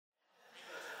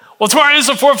Well, tomorrow is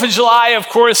the 4th of July, of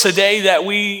course, a day that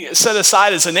we set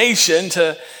aside as a nation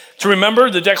to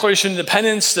remember the Declaration of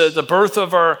Independence, the birth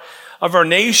of our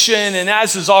nation. And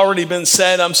as has already been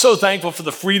said, I'm so thankful for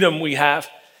the freedom we have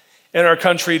in our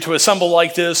country to assemble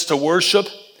like this, to worship.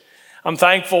 I'm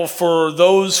thankful for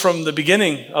those from the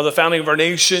beginning of the founding of our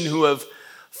nation who have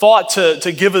fought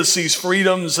to give us these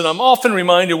freedoms. And I'm often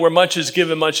reminded where much is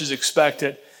given, much is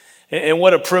expected. And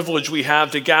what a privilege we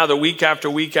have to gather week after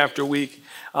week after week.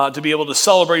 To be able to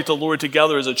celebrate the Lord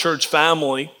together as a church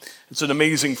family. It's an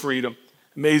amazing freedom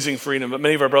that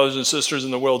many of our brothers and sisters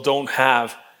in the world don't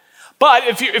have. But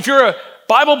if you're a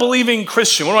Bible-believing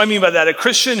Christian, what do I mean by that? A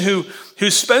Christian who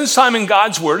spends time in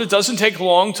God's Word. It doesn't take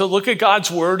long to look at God's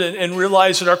Word and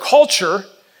realize that our culture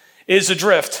is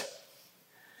adrift.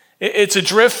 It's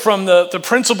adrift from the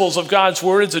principles of God's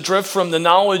Word. It's adrift from the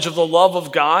knowledge of the love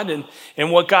of God and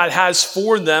what God has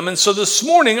for them. And so this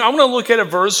morning, I want to look at a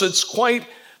verse that's quite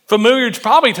familiar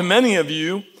probably to many of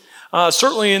you,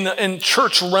 certainly in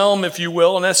church realm, if you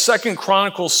will, and that's 2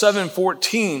 Chronicles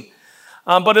 7:14.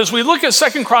 But as we look at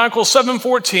 2 Chronicles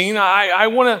 7:14, I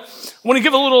want to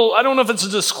give a little, I don't know if it's a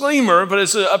disclaimer, but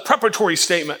it's a preparatory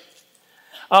statement.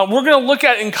 We're going to look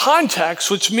at it in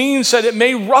context, which means that it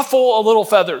may ruffle a little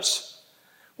feathers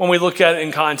when we look at it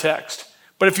in context.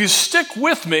 But if you stick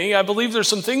with me, I believe there's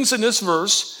some things in this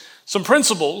verse, some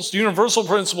principles, universal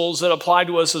principles that apply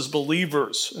to us as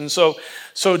believers. And so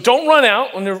don't run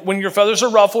out when your feathers are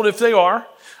ruffled, if they are.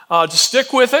 Just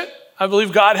stick with it. I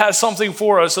believe God has something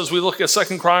for us as we look at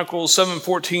 2 Chronicles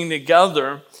 7:14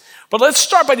 together. But let's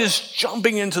start by just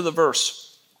jumping into the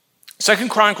verse. 2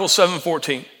 Chronicles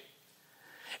 7:14.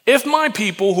 If my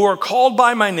people who are called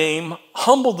by my name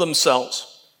humble themselves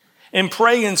and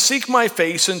pray and seek my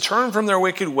face and turn from their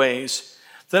wicked ways,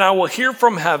 then I will hear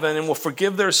from heaven and will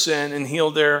forgive their sin and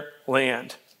heal their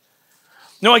land.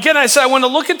 Now, again, I said I want to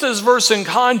look at this verse in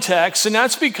context, and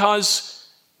that's because,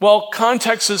 well,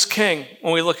 context is king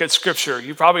when we look at Scripture.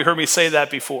 You've probably heard me say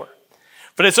that before.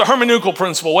 But it's a hermeneutical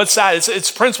principle. What's that?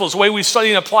 It's principles, the way we study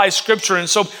and apply Scripture. And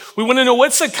so we want to know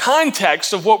what's the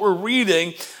context of what we're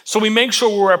reading so we make sure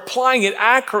we're applying it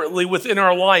accurately within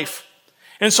our life.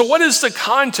 And so what is the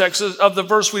context of the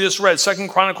verse we just read, 2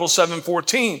 Chronicles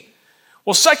 7:14?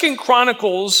 Well, 2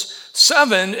 Chronicles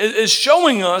 7 is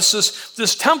showing us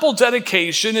this temple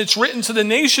dedication. It's written to the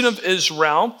nation of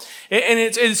Israel, and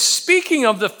it's speaking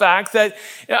of the fact that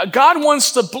God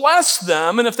wants to bless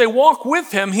them, and if they walk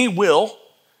with him, he will.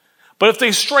 But if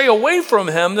they stray away from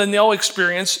him, then they'll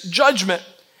experience judgment.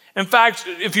 In fact,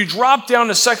 if you drop down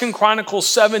to 2 Chronicles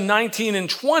 7:19 and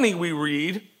 20, we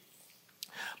read,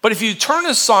 "But if you turn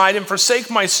aside and forsake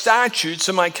my statutes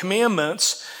and my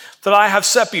commandments that I have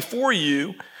set before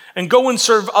you, and go and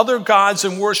serve other gods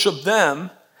and worship them,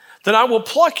 then I will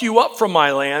pluck you up from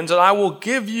my land, and I will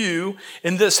give you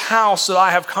in this house that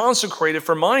I have consecrated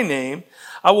for my name.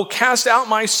 I will cast you out of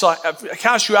my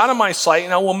sight,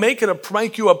 and I will make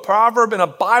you a proverb and a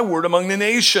byword among the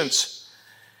nations."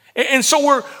 And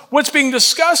so what's being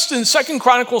discussed in 2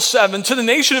 Chronicles 7 to the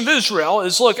nation of Israel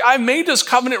is, look, I've made this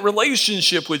covenant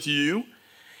relationship with you,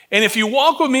 and if you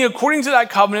walk with me according to that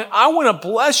covenant, I want to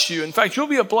bless you. In fact, you'll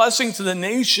be a blessing to the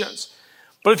nations.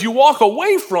 But if you walk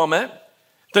away from it,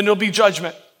 then there'll be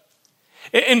judgment.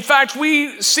 In fact,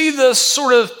 we see this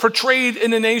sort of portrayed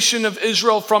in the nation of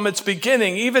Israel from its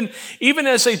beginning, even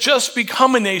as they just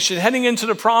become a nation, heading into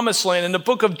the promised land. In the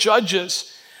book of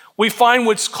Judges, we find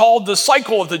what's called the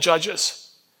cycle of the judges.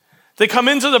 They come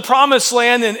into the promised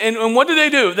land, and what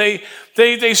do?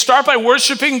 They start by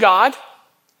worshiping God.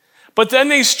 But then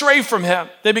they stray from him.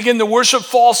 They begin to worship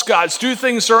false gods, do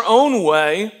things their own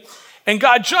way. And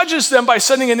God judges them by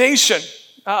sending a nation,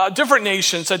 different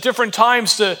nations at different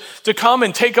times to come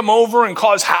and take them over and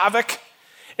cause havoc.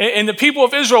 And the people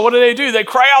of Israel, what do? They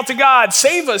cry out to God,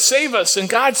 save us, save us. And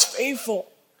God's faithful.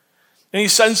 And he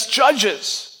sends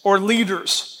judges or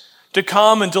leaders to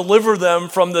come and deliver them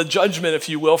from the judgment, if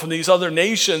you will, from these other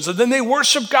nations. And then they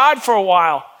worship God for a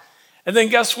while. And then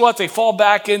guess what? They fall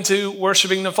back into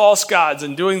worshiping the false gods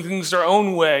and doing things their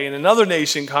own way. And another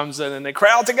nation comes in and they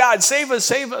cry out to God, save us,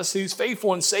 save us. He's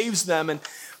faithful and saves them. And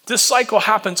this cycle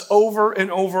happens over and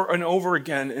over and over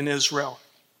again in Israel.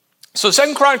 So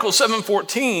 2 Chronicles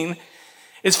 7:14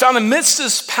 is found amidst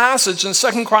this passage in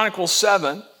 2 Chronicles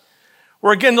 7,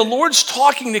 where again, the Lord's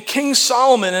talking to King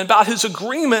Solomon about his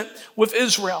agreement with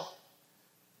Israel.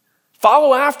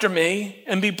 Follow after me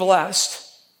and be blessed.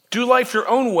 Do life your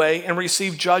own way and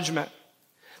receive judgment.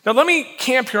 Now let me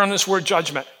camp here on this word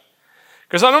judgment.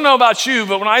 Because I don't know about you,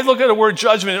 but when I look at the word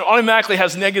judgment, it automatically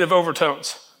has negative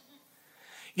overtones.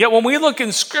 Yet when we look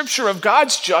in Scripture of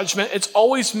God's judgment, it's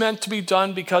always meant to be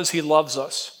done because he loves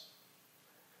us.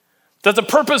 That the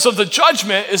purpose of the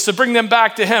judgment is to bring them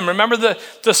back to him. Remember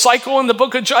the cycle in the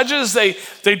book of Judges? They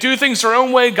do things their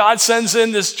own way. God sends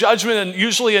in this judgment, and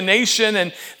usually a nation,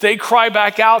 and they cry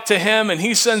back out to him, and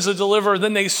he sends a deliverer,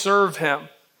 then they serve him.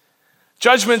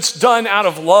 Judgment's done out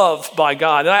of love by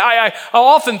God. And I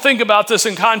often think about this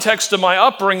in context of my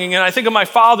upbringing, and I think of my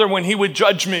father when he would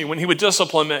judge me, when he would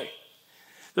discipline me.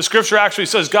 The scripture actually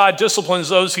says God disciplines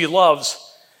those he loves.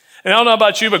 And I don't know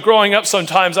about you, but growing up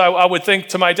sometimes I would think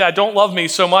to my dad, don't love me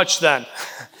so much then.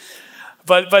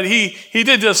 but he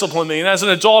did discipline me. And as an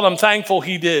adult, I'm thankful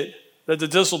he did. That the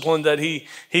discipline that he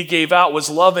gave out was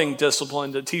loving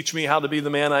discipline to teach me how to be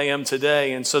the man I am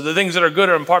today. And so the things that are good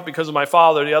are in part because of my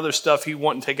father. The other stuff he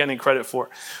wouldn't take any credit for.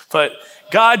 But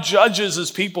God judges his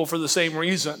people for the same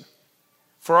reason,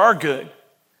 for our good.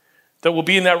 That we'll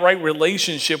be in that right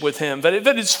relationship with him. That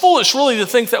it's foolish really to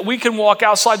think that we can walk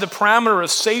outside the parameter of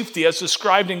safety as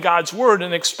described in God's word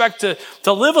and expect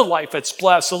to live a life that's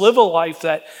blessed, to live a life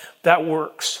that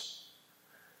works.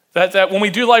 That when we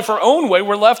do life our own way,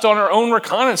 we're left on our own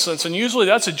reconnaissance, and usually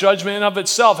that's a judgment in of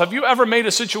itself. Have you ever made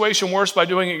a situation worse by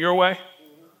doing it your way?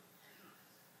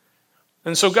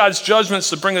 And so God's judgment is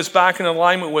to bring us back in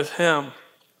alignment with him.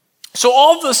 So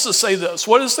all of this to say this,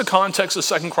 what is the context of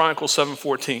 2 Chronicles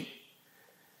 7:14?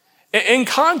 In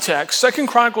context, 2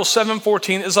 Chronicles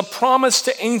 7:14 is a promise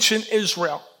to ancient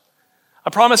Israel. A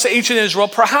promise to ancient Israel,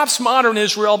 perhaps modern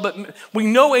Israel, but we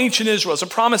know ancient Israel. It's a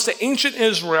promise to ancient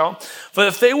Israel that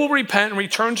if they will repent and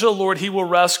return to the Lord, he will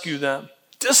rescue them.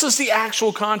 This is the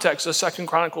actual context of 2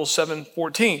 Chronicles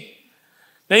 7:14.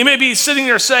 Now you may be sitting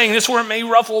there saying, this word may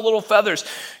ruffle a little feathers.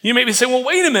 You may be saying, well,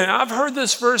 wait a minute, I've heard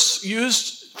this verse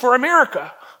used for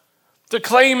America to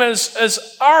claim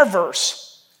as our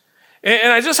verse.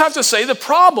 And I just have to say, the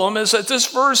problem is that this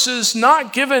verse is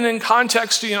not given in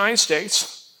context to the United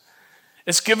States.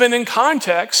 It's given in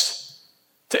context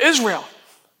to Israel,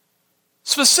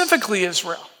 specifically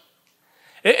Israel.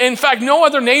 In fact, no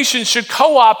other nation should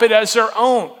co-opt it as their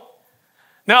own.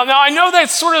 Now I know that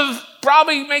sort of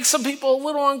probably makes some people a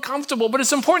little uncomfortable, but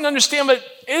it's important to understand that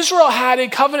Israel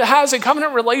has a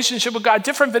covenant relationship with God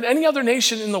different than any other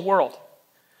nation in the world.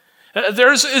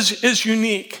 Theirs is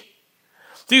unique.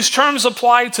 These terms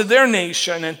apply to their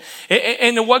nation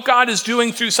and what God is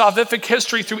doing through salvific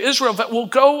history through Israel that will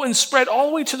go and spread all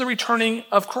the way to the returning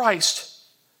of Christ.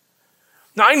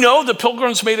 Now, I know the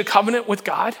Pilgrims made a covenant with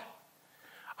God.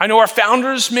 I know our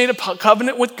founders made a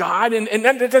covenant with God, and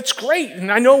that's great.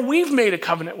 And I know we've made a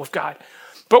covenant with God.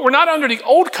 But we're not under the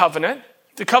old covenant,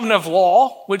 the covenant of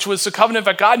law, which was the covenant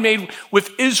that God made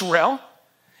with Israel.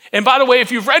 And by the way,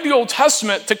 if you've read the Old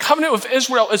Testament, the covenant with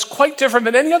Israel is quite different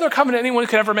than any other covenant anyone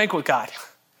could ever make with God.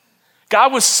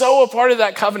 God was so a part of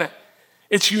that covenant.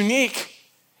 It's unique.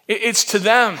 It's to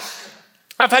them.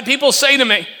 I've had people say to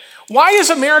me, why is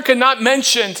America not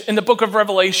mentioned in the book of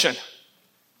Revelation?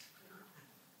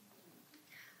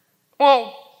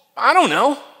 Well, I don't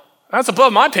know. That's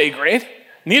above my pay grade.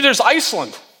 Neither's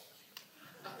Iceland.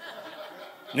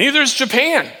 Neither's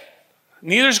Japan.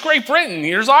 Neither's Great Britain.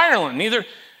 Neither's Ireland.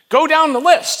 Go down the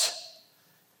list.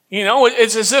 You know,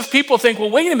 it's as if people think,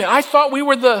 well, wait a minute, I thought we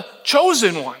were the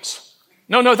chosen ones.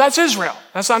 No, that's Israel.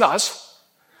 That's not us.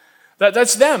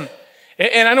 That's them.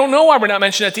 And I don't know why we're not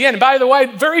mentioned at the end. And by the way,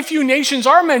 very few nations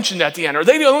are mentioned at the end. Are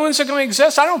they the only ones that can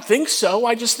exist? I don't think so.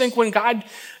 I just think when God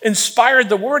inspired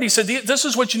the word, he said, this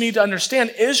is what you need to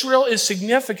understand. Israel is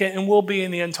significant and will be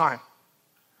in the end time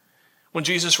when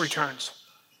Jesus returns.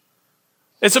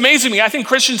 It's amazing to me. I think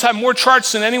Christians have more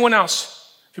charts than anyone else.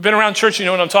 If you've been around church, you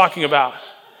know what I'm talking about.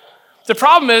 The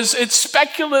problem is it's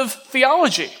speculative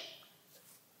theology.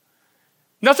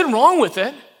 Nothing wrong with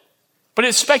it, but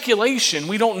it's speculation.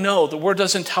 We don't know. The word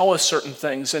doesn't tell us certain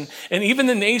things. And even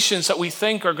the nations that we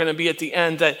think are going to be at the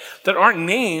end that aren't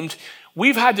named,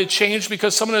 we've had to change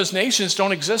because some of those nations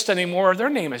don't exist anymore or their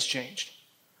name has changed.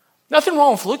 Nothing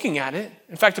wrong with looking at it.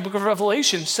 In fact, the book of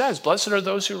Revelation says, blessed are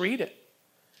those who read it.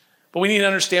 But we need to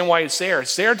understand why it's there.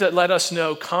 It's there to let us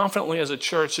know confidently as a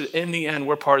church that in the end,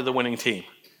 we're part of the winning team.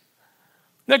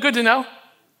 Isn't that good to know?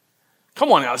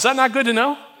 Come on now, is that not good to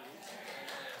know?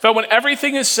 That when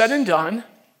everything is said and done,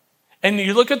 and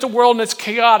you look at the world and it's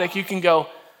chaotic, you can go,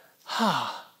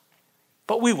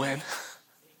 but we win.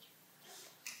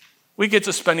 We get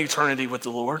to spend eternity with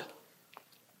the Lord.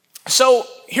 So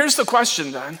here's the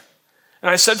question then. And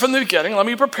I said from the beginning, let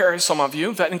me prepare some of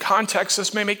you that in context,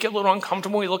 this may make you a little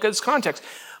uncomfortable when you look at this context.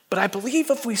 But I believe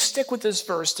if we stick with this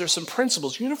verse, there's some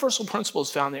principles, universal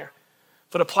principles found there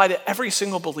that apply to every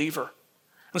single believer.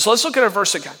 And so let's look at our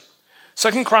verse again.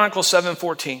 2 Chronicles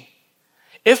 7:14.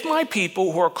 If my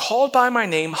people who are called by my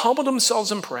name humble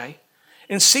themselves and pray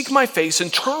and seek my face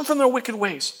and turn from their wicked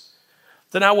ways,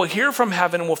 then I will hear from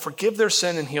heaven and will forgive their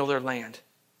sin and heal their land.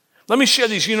 Let me share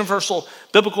these universal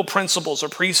biblical principles or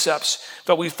precepts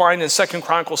that we find in 2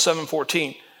 Chronicles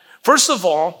 7:14. First of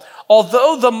all,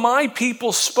 although the my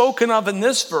people spoken of in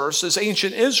this verse is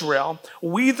ancient Israel,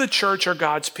 we the church are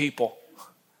God's people.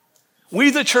 We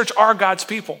the church are God's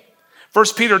people.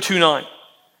 1 Peter 2:9,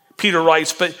 Peter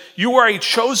writes, but you are a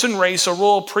chosen race, a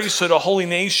royal priesthood, a holy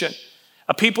nation,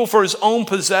 a people for his own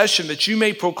possession, that you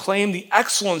may proclaim the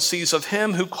excellencies of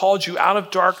him who called you out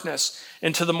of darkness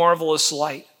into the marvelous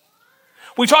light.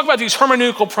 We talk about these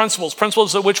hermeneutical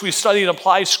principles of which we study and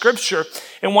apply scripture,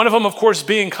 and one of them, of course,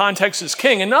 being context is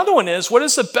king. Another one is, what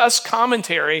is the best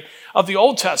commentary of the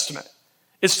Old Testament?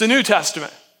 It's the New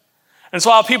Testament. And so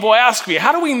a lot of people ask me,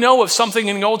 how do we know if something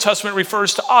in the Old Testament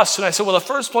refers to us? And I said, well, the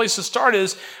first place to start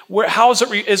is, how is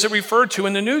it referred to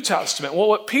in the New Testament? Well,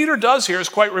 what Peter does here is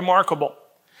quite remarkable.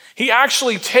 He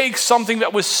actually takes something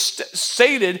that was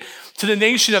stated to the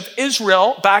nation of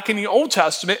Israel back in the Old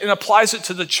Testament and applies it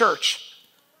to the church.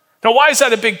 Now, why is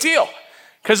that a big deal?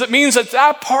 Because it means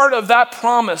that part of that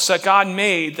promise that God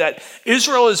made, that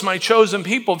Israel is my chosen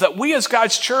people, that we as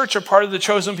God's church are part of the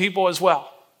chosen people as well.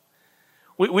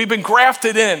 We've been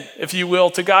grafted in, if you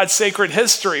will, to God's sacred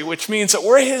history, which means that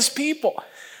we're his people.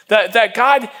 That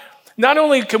God, not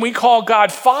only can we call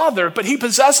God Father, but he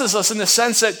possesses us in the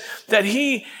sense that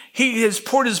he has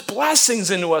poured his blessings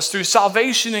into us through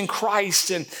salvation in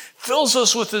Christ and fills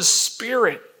us with his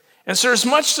Spirit. And so there's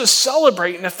much to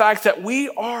celebrate in the fact that we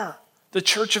are the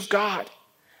church of God.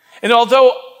 And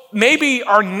although maybe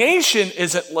our nation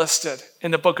isn't listed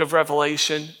in the book of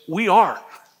Revelation, we are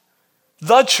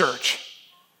the church.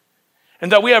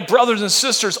 And that we have brothers and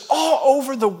sisters all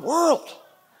over the world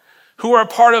who are a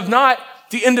part of not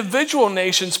the individual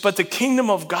nations, but the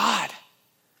kingdom of God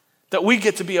that we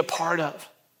get to be a part of.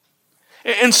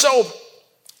 And so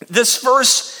this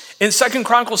verse in 2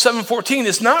 Chronicles 7:14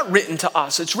 is not written to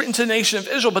us. It's written to the nation of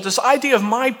Israel. But this idea of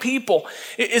my people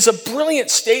is a brilliant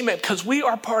statement because we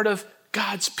are part of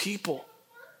God's people.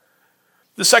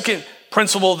 The second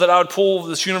principle that I would pull,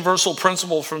 this universal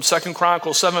principle from 2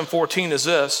 Chronicles 7:14 is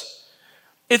this.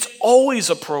 It's always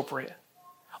appropriate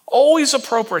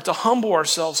to humble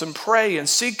ourselves and pray and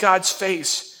seek God's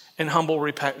face in humble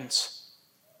repentance.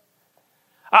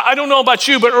 I don't know about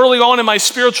you, but early on in my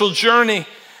spiritual journey,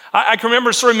 I can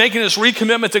remember sort of making this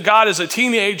recommitment to God as a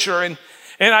teenager. And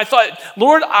I thought,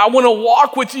 Lord, I want to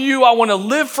walk with you. I want to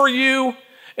live for you.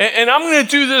 And I'm going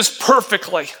to do this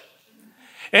perfectly.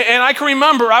 And I can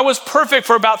remember I was perfect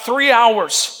for about 3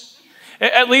 hours.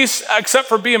 At least, except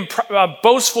for being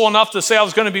boastful enough to say I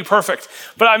was going to be perfect.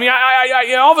 But I mean,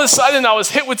 I all of a sudden I was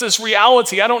hit with this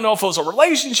reality. I don't know if it was a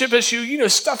relationship issue.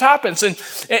 Stuff happens.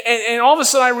 And all of a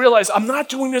sudden I realized I'm not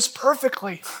doing this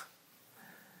perfectly.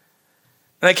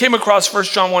 And I came across 1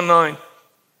 John 1:9.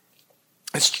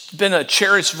 It's been a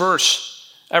cherished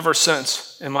verse ever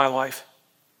since in my life.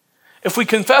 If we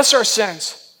confess our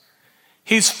sins,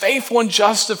 he's faithful and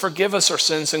just to forgive us our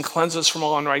sins and cleanse us from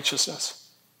all unrighteousness.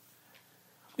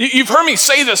 You've heard me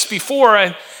say this before,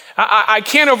 and I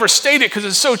can't overstate it because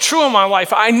it's so true in my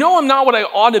life. I know I'm not what I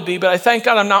ought to be, but I thank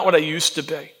God I'm not what I used to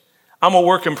be. I'm a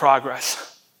work in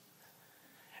progress.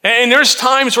 And there's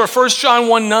times where 1 John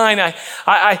 1:9,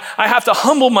 I have to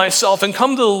humble myself and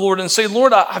come to the Lord and say,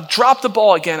 Lord, I've dropped the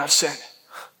ball again. I've sinned.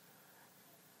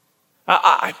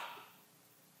 I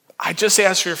just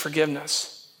ask for your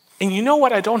forgiveness. And you know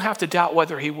what? I don't have to doubt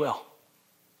whether he will.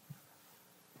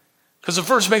 Because the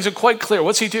verse makes it quite clear.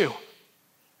 What's he do?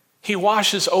 He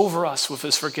washes over us with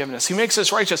his forgiveness. He makes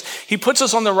us righteous. He puts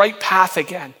us on the right path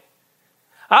again.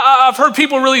 I've heard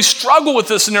people really struggle with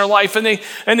this in their life, and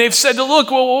they've said,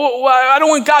 look, well, I don't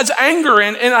want God's anger.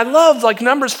 And I love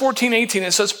Numbers 14:18.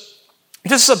 It says,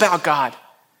 this is about God.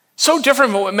 So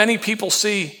different from what many people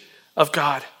see of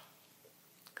God.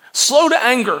 Slow to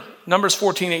anger, Numbers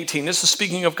 14:18. This is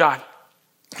speaking of God.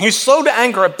 He's slow to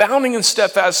anger, abounding in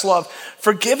steadfast love,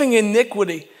 forgiving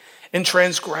iniquity and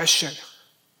transgression.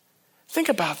 Think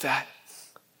about that.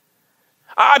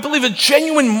 I believe a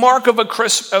genuine mark of a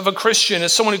Christian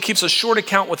is someone who keeps a short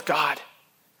account with God.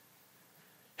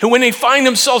 Who, when they find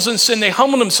themselves in sin, they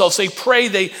humble themselves, they pray,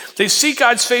 they seek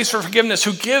God's face for forgiveness,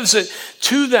 who gives it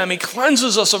to them. He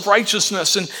cleanses us of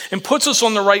righteousness and puts us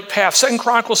on the right path. 2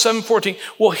 Chronicles 7:14,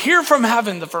 will hear from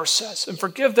heaven, the verse says, and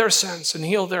forgive their sins and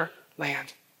heal their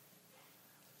land.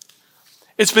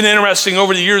 It's been interesting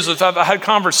over the years as I've had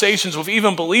conversations with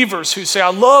even believers who say,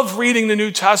 I love reading the New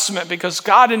Testament because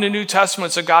God in the New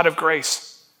Testament is a God of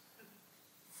grace.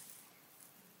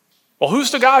 Well, who's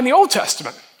the God in the Old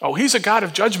Testament? Oh, he's a God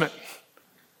of judgment.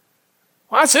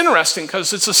 Well, that's interesting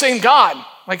because it's the same God,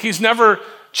 like he's never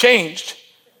changed.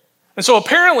 And so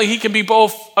apparently he can be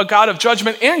both a God of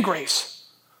judgment and grace.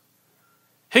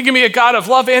 He can be a God of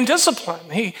love and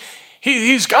discipline.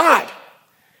 He's God.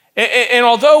 And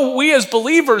although we as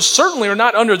believers certainly are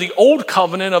not under the old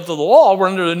covenant of the law, we're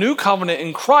under the new covenant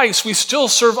in Christ, we still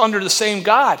serve under the same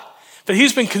God. But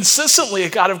he's been consistently a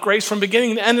God of grace from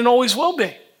beginning to end and always will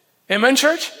be. Amen,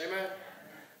 church? Amen.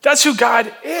 That's who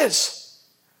God is.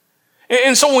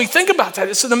 And so when we think about that,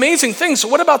 it's an amazing thing. So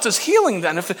what about this healing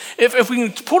then? If we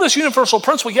can pull this universal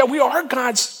principle, yeah, we are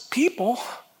God's people,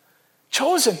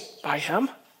 chosen by him.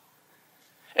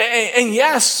 And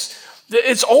yes,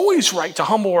 it's always right to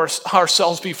humble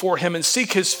ourselves before him and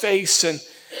seek his face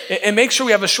and make sure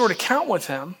we have a short account with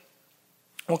him.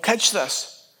 Well, catch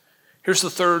this. Here's the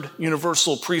third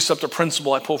universal precept or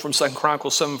principle I pull from 2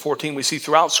 Chronicles 7:14 we see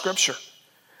throughout Scripture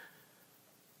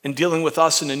in dealing with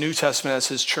us in the New Testament as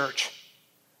his church.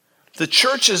 The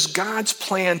church is God's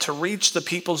plan to reach the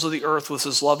peoples of the earth with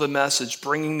his love and message,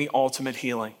 bringing the ultimate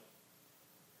healing.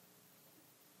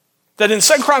 That in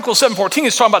 2 Chronicles 7:14,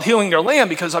 it's talking about healing their land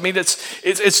because,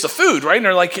 it's the food, right? And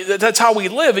they're like, that's how we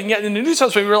live. And yet in the New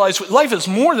Testament, we realize life is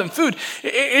more than food.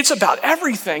 It's about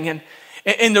everything.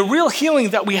 And the real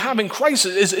healing that we have in Christ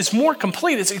is more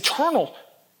complete. It's eternal.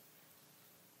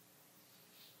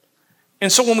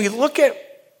 And so when we look at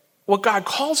what God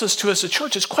calls us to as a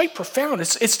church, it's quite profound.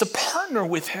 It's to partner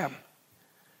with him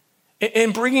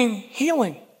in bringing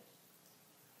healing.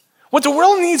 What the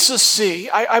world needs to see,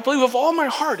 I believe with all my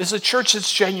heart, is a church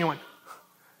that's genuine.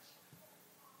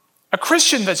 A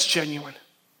Christian that's genuine.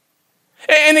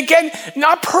 And again,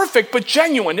 not perfect, but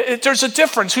genuine. There's a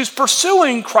difference. Who's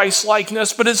pursuing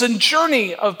Christ-likeness, but is in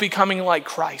journey of becoming like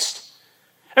Christ.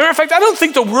 As a matter of fact, I don't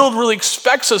think the world really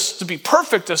expects us to be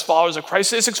perfect as followers of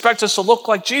Christ. They just expect us to look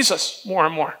like Jesus more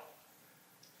and more.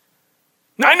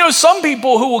 Now, I know some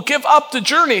people who will give up the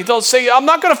journey. They'll say, I'm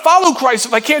not going to follow Christ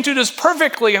if I can't do this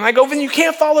perfectly. And I go, then you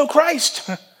can't follow Christ.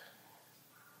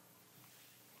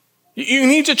 You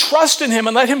need to trust in him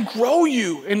and let him grow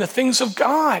you in the things of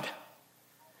God.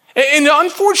 And the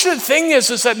unfortunate thing is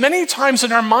that many times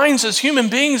in our minds as human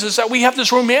beings is that we have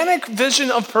this romantic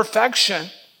vision of perfection.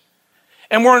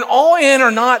 And we're an all in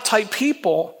or not type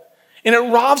people. And it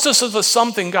robs us of the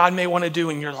something God may want to do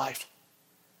in your life.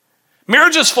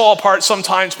 Marriages fall apart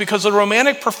sometimes because of the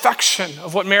romantic perfection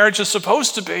of what marriage is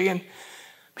supposed to be. And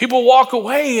people walk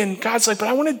away and God's like, but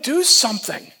I want to do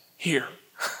something here.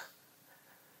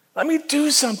 Let me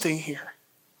do something here.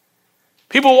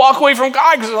 People walk away from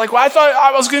God because they're like, well, I thought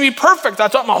I was going to be perfect. I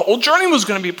thought my whole journey was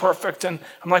going to be perfect. And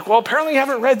I'm like, well, apparently you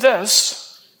haven't read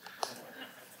this.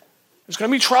 There's going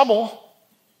to be trouble.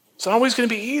 It's not always going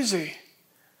to be easy.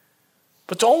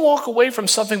 But don't walk away from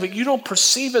something that you don't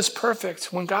perceive as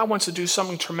perfect when God wants to do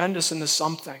something tremendous in this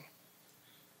something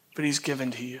but he's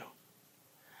given to you.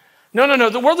 No.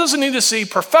 The world doesn't need to see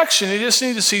perfection. It just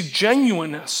needs to see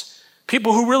genuineness.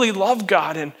 People who really love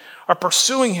God and are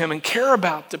pursuing him and care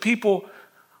about the people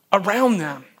around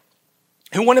them,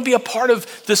 who want to be a part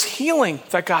of this healing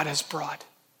that God has brought.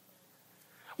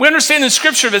 We understand in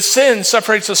Scripture that sin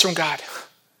separates us from God.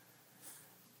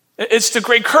 It's the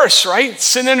great curse, right?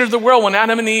 Sin entered the world when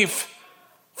Adam and Eve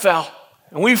fell.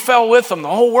 And we fell with them. The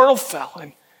whole world fell.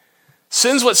 And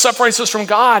sin's what separates us from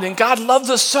God. And God loved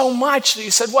us so much that he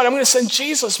said, what? I'm going to send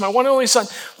Jesus, my one and only son,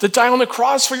 to die on the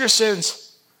cross for your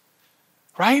sins.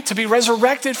 Right? To be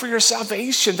resurrected for your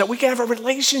salvation, that we can have a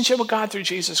relationship with God through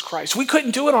Jesus Christ. We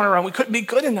couldn't do it on our own. We couldn't be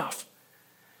good enough.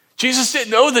 Jesus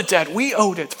didn't owe the debt. We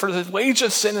owed it. For the wage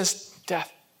of sin is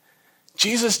death.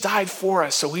 Jesus died for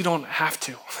us so we don't have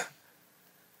to.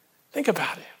 Think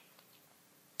about it.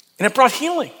 And it brought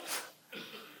healing.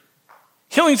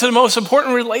 Healing to the most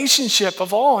important relationship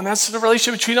of all, and that's the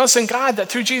relationship between us and God, that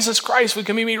through Jesus Christ we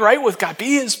can be made right with God,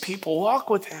 be his people, walk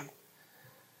with him.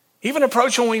 Even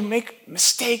approach when we make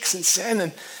mistakes and sin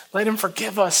and let him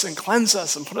forgive us and cleanse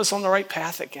us and put us on the right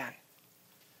path again.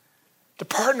 To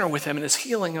partner with him in his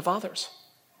healing of others.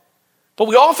 But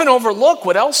we often overlook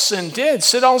what else sin did.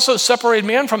 Sin also separated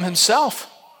man from himself.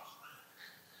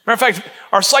 Matter of fact,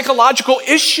 our psychological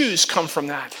issues come from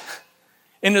that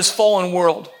in this fallen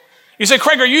world. You say,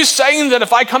 Craig, are you saying that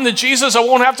if I come to Jesus, I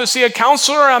won't have to see a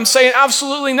counselor? I'm saying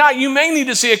absolutely not. You may need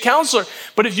to see a counselor,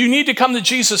 but if you need to come to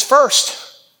Jesus first,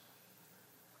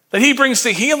 that he brings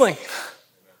the healing.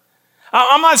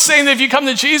 I'm not saying that if you come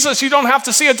to Jesus, you don't have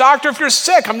to see a doctor if you're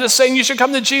sick. I'm just saying you should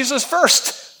come to Jesus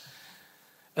first.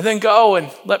 And then go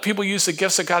and let people use the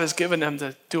gifts that God has given them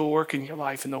to do a work in your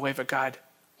life in the way that God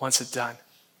wants it done.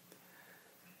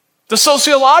 The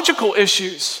sociological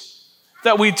issues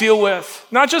that we deal with,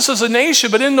 not just as a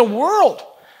nation, but in the world,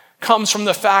 comes from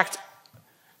the fact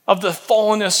of the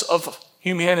fallenness of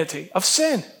humanity, of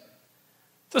sin.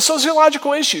 The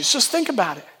sociological issues, just think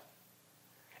about it.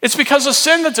 It's because of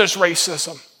sin that there's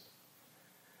racism.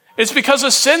 It's because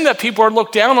of sin that people are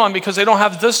looked down on because they don't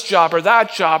have this job or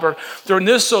that job, or they're in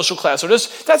this social class or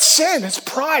this. That's sin. It's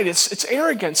pride. It's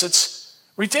arrogance. It's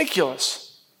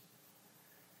ridiculous.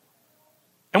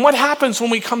 And what happens when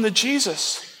we come to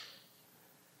Jesus?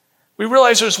 We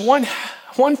realize there's one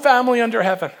family under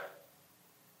heaven.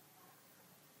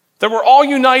 That we're all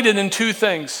united in two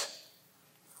things.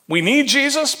 We need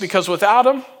Jesus because without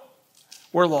him,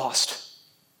 we're lost.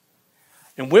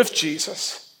 And with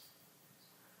Jesus,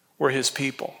 we're his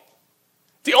people.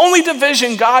 The only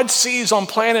division God sees on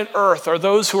planet Earth are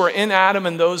those who are in Adam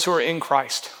and those who are in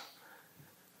Christ.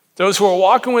 Those who are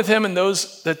walking with him and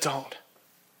those that don't.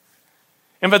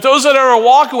 And but those that are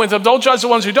walking with him, don't judge the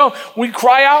ones who don't. We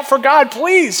cry out for God,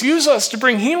 please use us to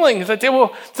bring healing, that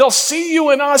they'll see you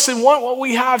in us and want what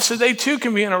we have so they too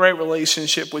can be in a right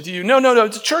relationship with you. No.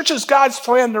 The church is God's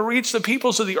plan to reach the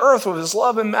peoples of the earth with his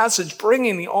love and message,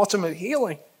 bringing the ultimate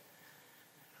healing.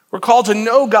 We're called to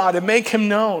know God and make him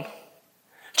known.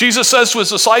 Jesus says to his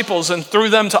disciples and through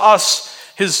them to us,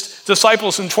 his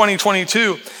disciples in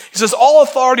 2022, he says, all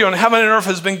authority on heaven and earth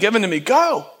has been given to me.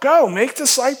 Go, make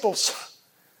disciples.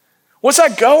 What's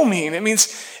that go mean? It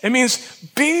means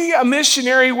be a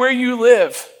missionary where you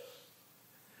live,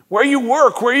 where you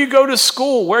work, where you go to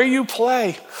school, where you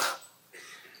play.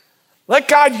 Let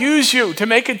God use you to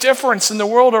make a difference in the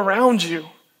world around you.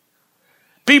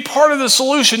 Be part of the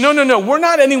solution. No. We're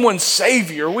not anyone's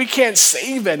savior. We can't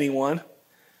save anyone,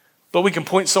 but we can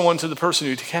point someone to the person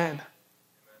who can.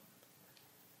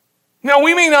 Now,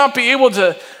 we may not be able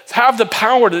to have the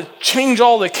power to change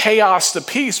all the chaos to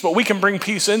peace, but we can bring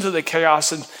peace into the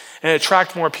chaos and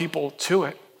attract more people to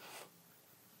it.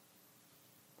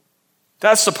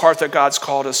 That's the part that God's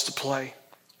called us to play.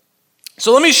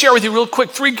 So let me share with you real quick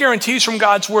 3 guarantees from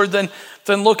God's word, then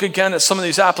look again at some of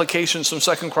these applications from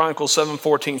 2 Chronicles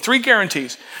 7:14. 3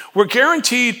 guarantees. We're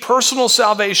guaranteed personal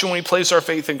salvation when we place our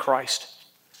faith in Christ.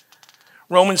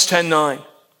 Romans 10:9.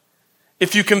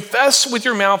 If you confess with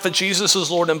your mouth that Jesus is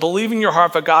Lord and believe in your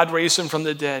heart that God raised him from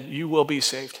the dead, you will be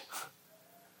saved.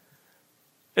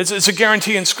 It's a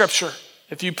guarantee in Scripture.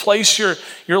 If you place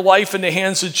your life in the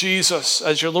hands of Jesus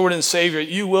as your Lord and Savior,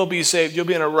 you will be saved. You'll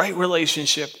be in a right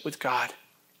relationship with God.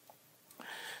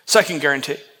 Second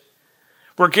guarantee.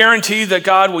 We're guaranteed that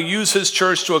God will use his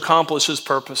church to accomplish his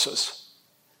purposes.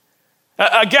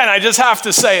 Again, I just have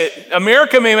to say it.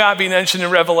 America may not be mentioned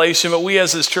in Revelation, but we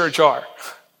as his church are.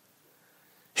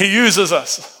 He uses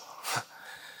us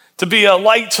to be a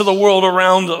light to the world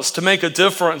around us, to make a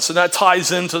difference. And that ties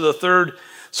into the third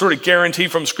sort of guarantee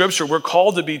from Scripture. We're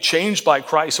called to be changed by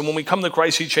Christ. And when we come to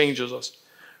Christ, he changes us.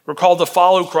 We're called to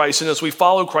follow Christ. And as we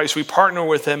follow Christ, we partner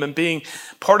with him in being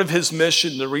part of his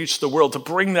mission to reach the world, to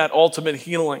bring that ultimate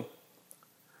healing.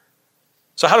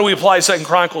 So how do we apply 2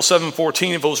 Chronicles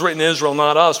 7:14? If it was written in Israel,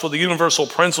 not us, well, the universal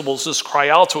principles just cry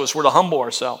out to us. We're to humble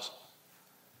ourselves.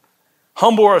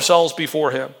 Humble ourselves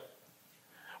before him.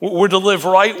 We're to live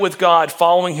right with God,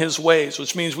 following his ways,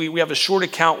 which means we have a short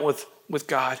account with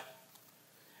God.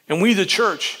 And we, the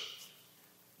church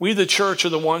are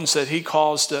the ones that he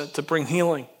calls to bring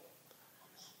healing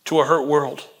to a hurt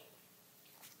world.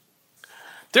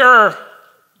 There are,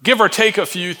 give or take a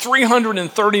few,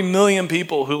 330 million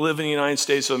people who live in the United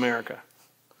States of America.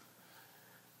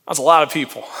 That's a lot of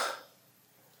people.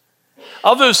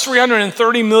 Of those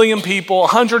 330 million people,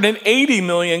 180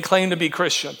 million claim to be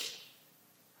Christian.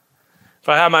 If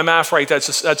I have my math right,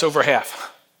 that's over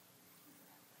half.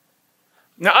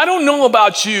 Now, I don't know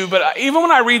about you, but even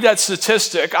when I read that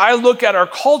statistic, I look at our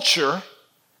culture,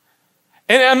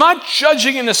 and I'm not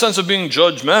judging in the sense of being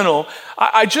judgmental.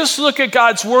 I just look at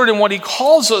God's word and what he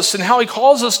calls us and how he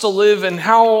calls us to live and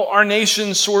how our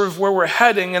nation's sort of where we're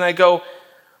heading, and I go,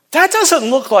 that doesn't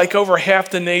look like over half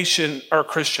the nation are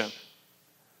Christian.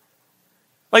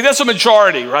 Like that's a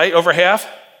majority, right? Over half?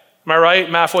 Am I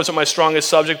right? Math wasn't my strongest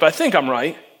subject, but I think I'm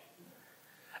right.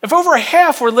 If over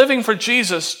half were living for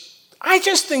Jesus, I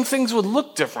just think things would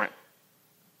look different,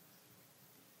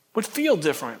 would feel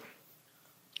different.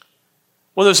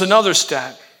 Well, there's another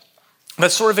stat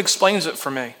that sort of explains it for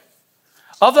me.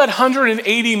 Of that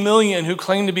 180 million who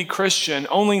claim to be Christian,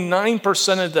 only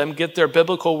 9% of them get their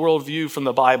biblical worldview from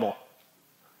the Bible.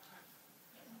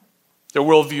 Their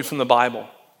worldview from the Bible.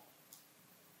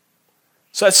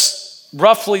 So that's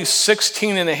roughly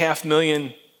 16.5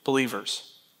 million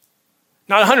believers.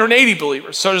 Not 180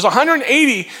 believers. So there's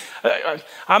 180.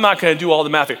 I'm not going to do all the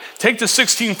math here. Take the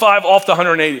 16.5 off the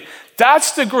 180.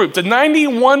 That's the group. The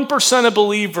 91% of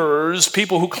believers,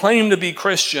 people who claim to be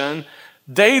Christian,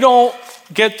 they don't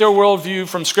get their worldview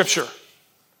from Scripture.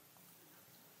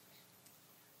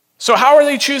 So how are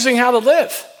they choosing how to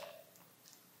live?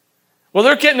 Well,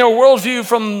 they're getting their worldview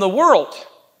from the world.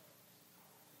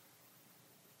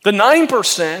 The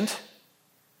 9%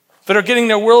 that are getting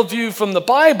their worldview from the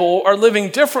Bible are living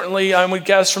differently, I would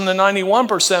guess, from the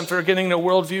 91% that are getting their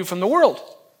worldview from the world.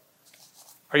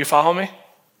 Are you following me?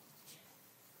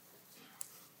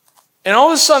 And all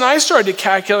of a sudden I started to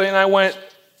calculate and I went,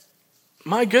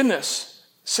 my goodness,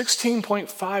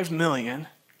 16.5 million.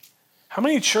 How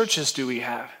many churches do we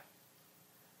have?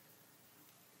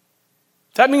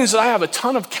 That means that I have a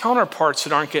ton of counterparts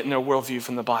that aren't getting their worldview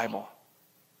from the Bible.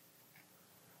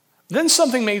 Then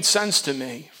something made sense to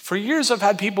me. For years I've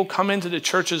had people come into the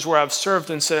churches where I've served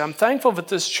and say, I'm thankful that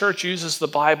this church uses the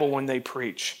Bible when they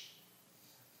preach.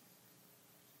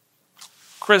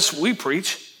 Chris, we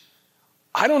preach.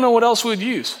 I don't know what else we'd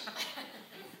use.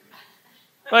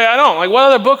 I don't. What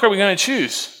other book are we going to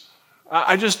choose?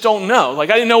 I just don't know. I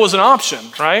didn't know it was an option,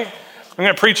 right? I'm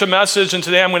going to preach a message, and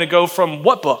today I'm going to go from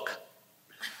what book?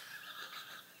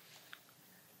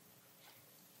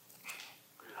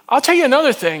 I'll tell you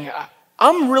another thing.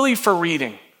 I'm really for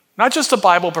reading. Not just the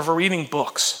Bible, but for reading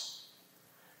books.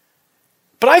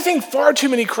 But I think far too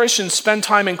many Christians spend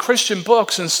time in Christian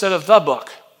books instead of the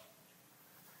book.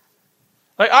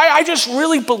 I just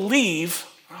really believe,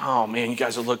 oh man, you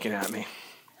guys are looking at me.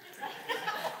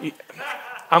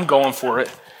 I'm going for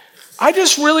it. I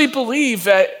just really believe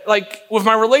that, with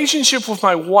my relationship with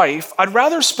my wife, I'd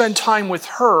rather spend time with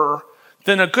her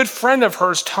than a good friend of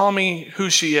hers tell me who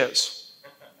she is.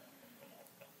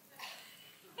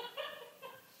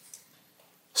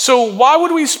 So why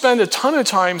would we spend a ton of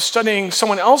time studying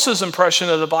someone else's impression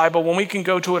of the Bible when we can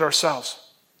go to it ourselves?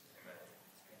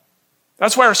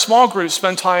 That's why our small groups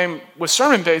spend time with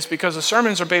sermon based, because the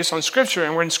sermons are based on Scripture,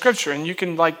 and we're in Scripture, and you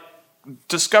can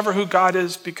discover who God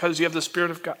is because you have the Spirit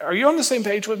of God. Are you on the same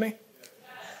page with me?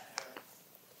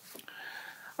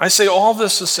 I say all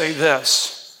this to say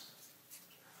this.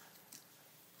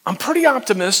 I'm pretty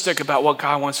optimistic about what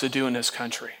God wants to do in this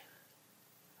country.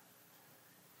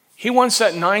 He wants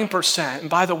that 9%. And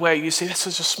by the way, you say, this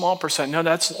is a small percent. No,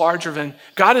 that's larger than,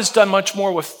 God has done much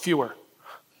more with fewer.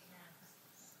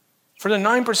 For the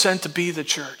 9% to be the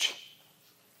church.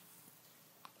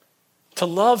 To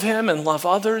love him and love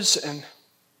others and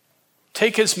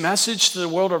take his message to the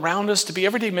world around us, to be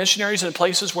everyday missionaries in the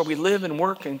places where we live and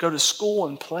work and go to school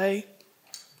and play.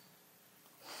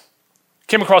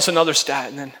 Came across another stat,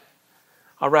 and then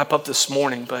I'll wrap up this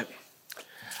morning, but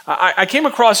I came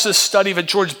across this study that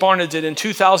George Barna did in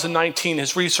 2019,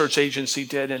 his research agency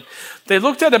did, and they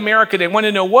looked at America. They wanted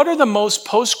to know, what are the most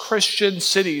post-Christian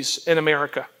cities in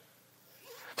America?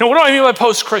 Now, what do I mean by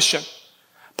post-Christian?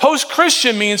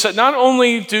 Post-Christian means that not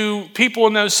only do people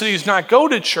in those cities not go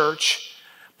to church,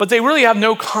 but they really have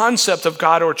no concept of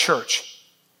God or church.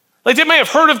 They may have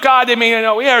heard of God, they may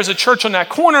know, there's a church on that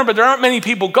corner, but there aren't many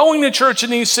people going to church in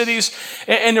these cities.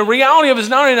 And the reality of it is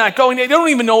not only not going, they don't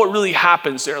even know what really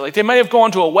happens there. They might have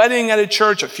gone to a wedding at a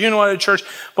church, a funeral at a church,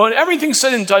 but when everything's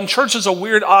said and done, church is a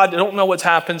weird, odd, they don't know what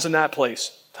happens in that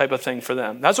place type of thing for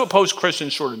them. That's what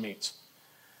post-Christian sort of means.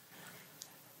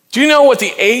 Do you know what the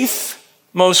 8th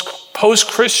most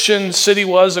post-Christian city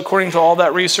was according to all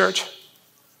that research?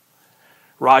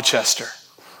 Rochester.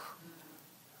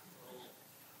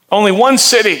 Only one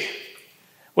city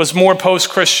was more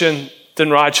post-Christian than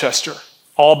Rochester,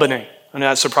 Albany, and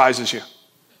that surprises you.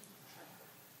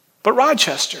 But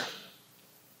Rochester.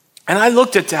 And I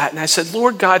looked at that and I said,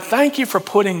 Lord God, thank you for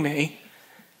putting me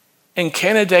in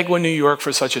Canandaigua, New York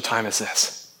for such a time as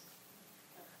this.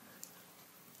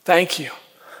 Thank you.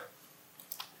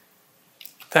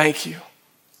 Thank you.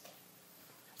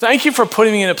 Thank you for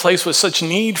putting me in a place with such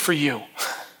need for you.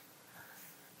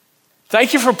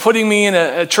 Thank you for putting me in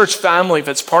a church family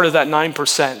that's part of that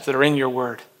 9% that are in your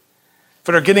word,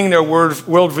 that are getting their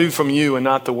worldview from you and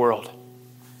not the world,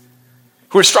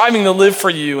 who are striving to live for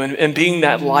you and being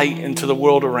that light into the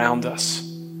world around us.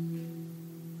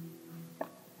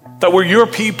 That we're your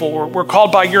people, we're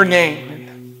called by your name.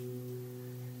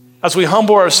 And as we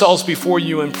humble ourselves before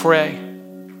you and pray,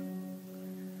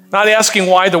 not asking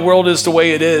why the world is the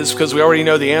way it is, because we already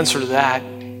know the answer to that.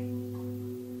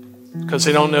 Because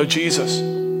they don't know Jesus.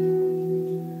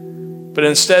 But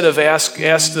instead of ask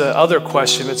the other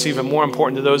question that's even more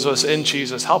important to those of us in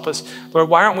Jesus. Help us, Lord,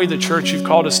 why aren't we the church you've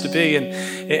called us to be?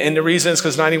 And the reason is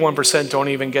because 91% don't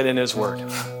even get in his word.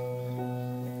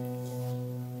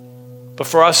 But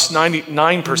for us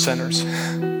 99%ers,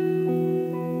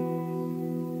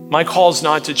 my call is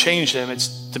not to change them, it's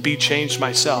to be changed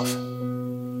myself.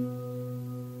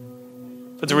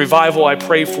 But the revival I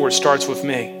pray for starts with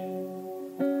me.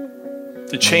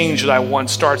 The change that I want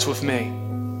starts with me.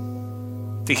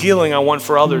 The healing I want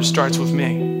for others starts with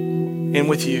me and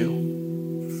with you.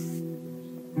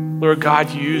 Lord God,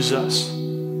 use us,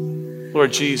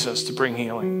 Lord Jesus, to bring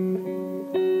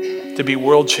healing, to be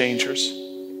world changers.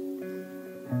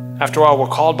 After all, we're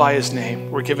called by his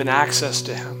name. We're given access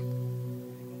to him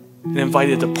and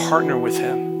invited to partner with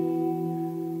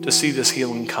him to see this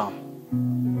healing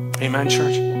come. Amen,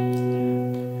 church?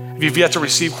 If you've yet to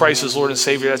receive Christ as Lord and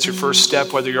Savior, that's your first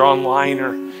step, whether you're online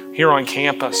or here on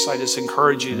campus. I just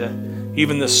encourage you to,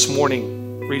 even this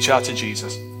morning, reach out to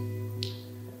Jesus.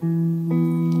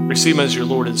 Receive him as your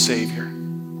Lord and Savior.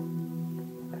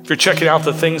 If you're checking out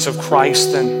the things of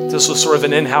Christ, then this was sort of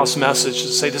an in-house message to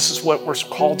say this is what we're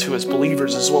called to as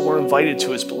believers. This is what we're invited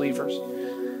to as believers.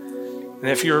 And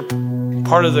if you're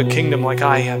part of the kingdom like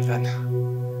I am,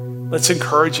 then let's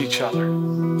encourage each other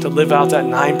to live out that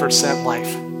 9%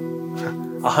 life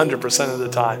 100% of the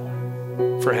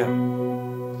time for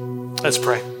him. Let's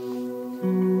pray.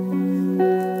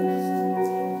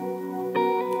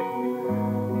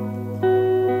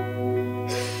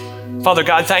 Father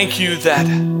God, thank you that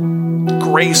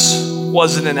grace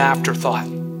wasn't an afterthought.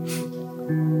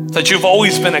 That you've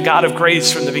always been a God of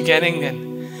grace from the beginning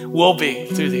and will be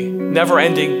through the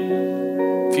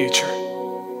never-ending future.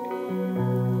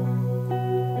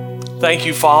 Thank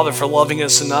you, Father, for loving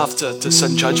us enough to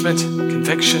send judgment,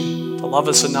 conviction, to love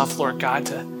us enough, Lord God,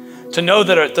 to know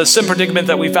that the sin predicament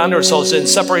that we found ourselves in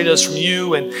separated us from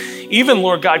you and even,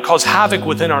 Lord God, caused havoc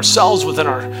within ourselves, within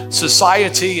our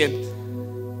society. And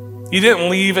you didn't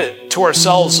leave it to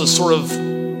ourselves to sort of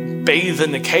bathe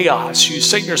in the chaos. You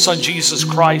sent your son, Jesus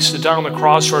Christ, to die on the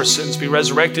cross for our sins, be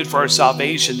resurrected for our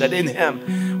salvation, that in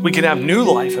him we can have new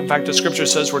life. In fact, the scripture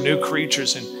says we're new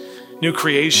creatures and new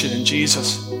creation in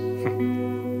Jesus.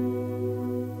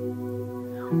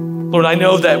 Lord, I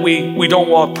know that we don't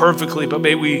walk perfectly, but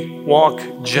may we walk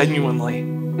genuinely.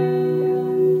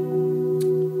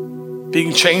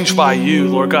 Being changed by you,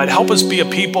 Lord God. Help us be a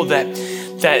people that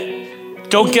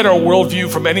don't get our worldview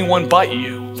from anyone but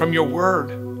you, from your word.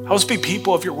 Help us be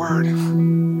people of your word.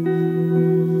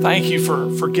 Thank you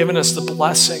for giving us the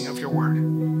blessing of your word.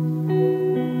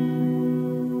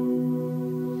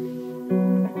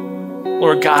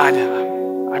 Lord God,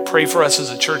 I pray for us as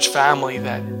a church family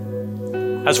that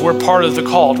as we're part of the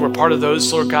called, we're part of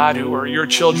those, Lord God, who are your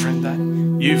children, that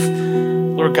you've,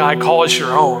 Lord God, call us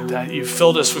your own, that you've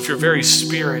filled us with your very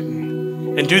spirit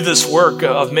and do this work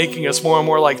of making us more and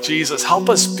more like Jesus. Help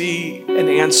us be an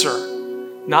answer,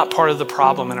 not part of the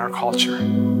problem in our culture.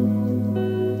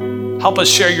 Help us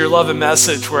share your love and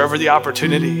message wherever the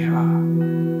opportunity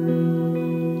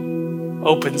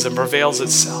opens and prevails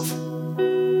itself.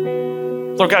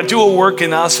 Lord God, do a work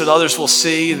in us that others will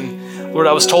see. And Lord,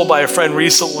 I was told by a friend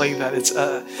recently that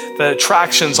that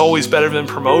attraction's always better than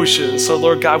promotion. So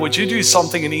Lord God, would you do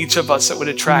something in each of us that would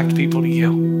attract people to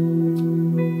you?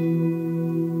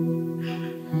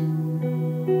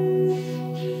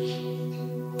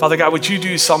 Father God, would you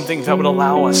do something that would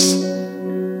allow us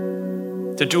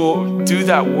to do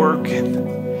that work,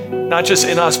 and not just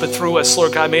in us, but through us,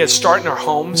 Lord God. May it start in our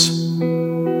homes,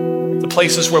 the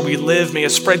places where we live. May it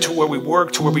spread to where we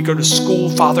work, to where we go to school.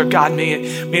 Father God, may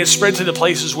it spread to the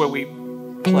places where we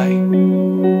play.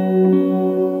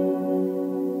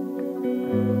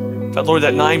 That, Lord,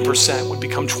 that 9% would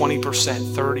become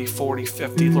 20%, 30, 40,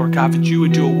 50. Lord God, that you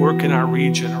would do a work in our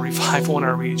region, a revival in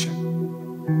our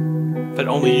region, that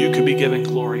only you could be given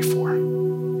glory for.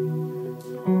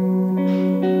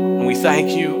 And we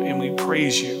thank you and we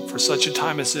praise you for such a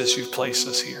time as this. You've placed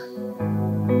us here.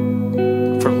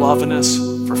 For loving us,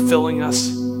 for filling us,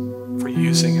 for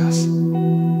using us.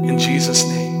 In Jesus'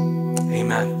 name,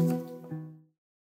 amen.